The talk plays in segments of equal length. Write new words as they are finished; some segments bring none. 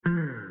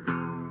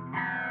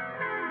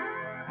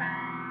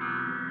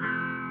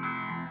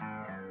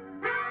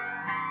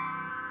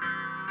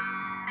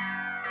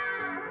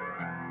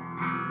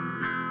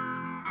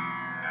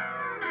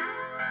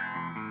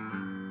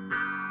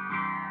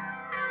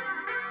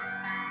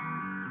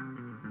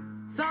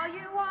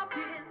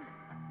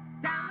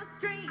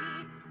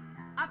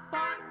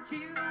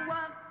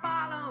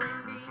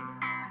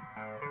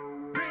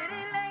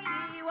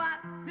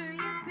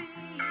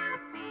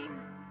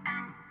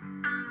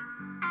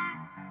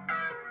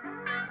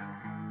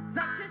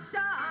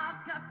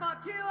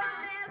want you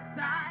on this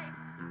side.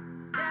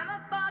 Never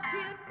thought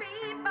you'd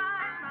be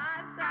by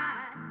my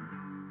side.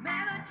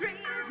 Never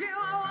dreamed you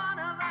were one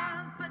of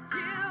us, but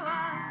you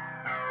are.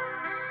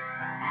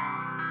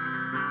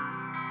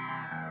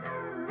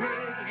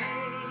 Hey,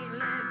 hey,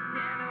 let's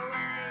get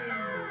away.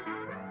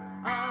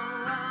 Oh,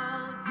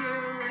 won't you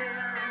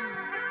will?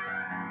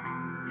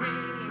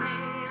 Hey,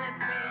 hey,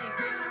 let's make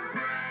it a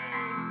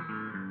break.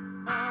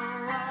 Oh,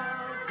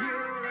 won't you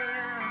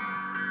will?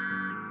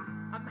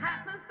 I'm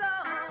half my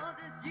soul,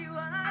 it's you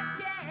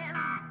again.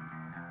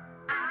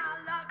 Our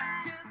luck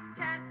just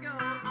can't go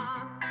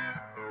on.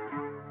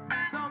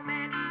 So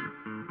many,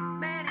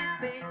 many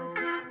things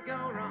can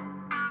go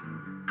wrong.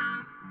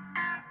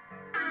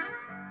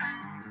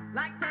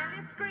 Like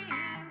telescreen.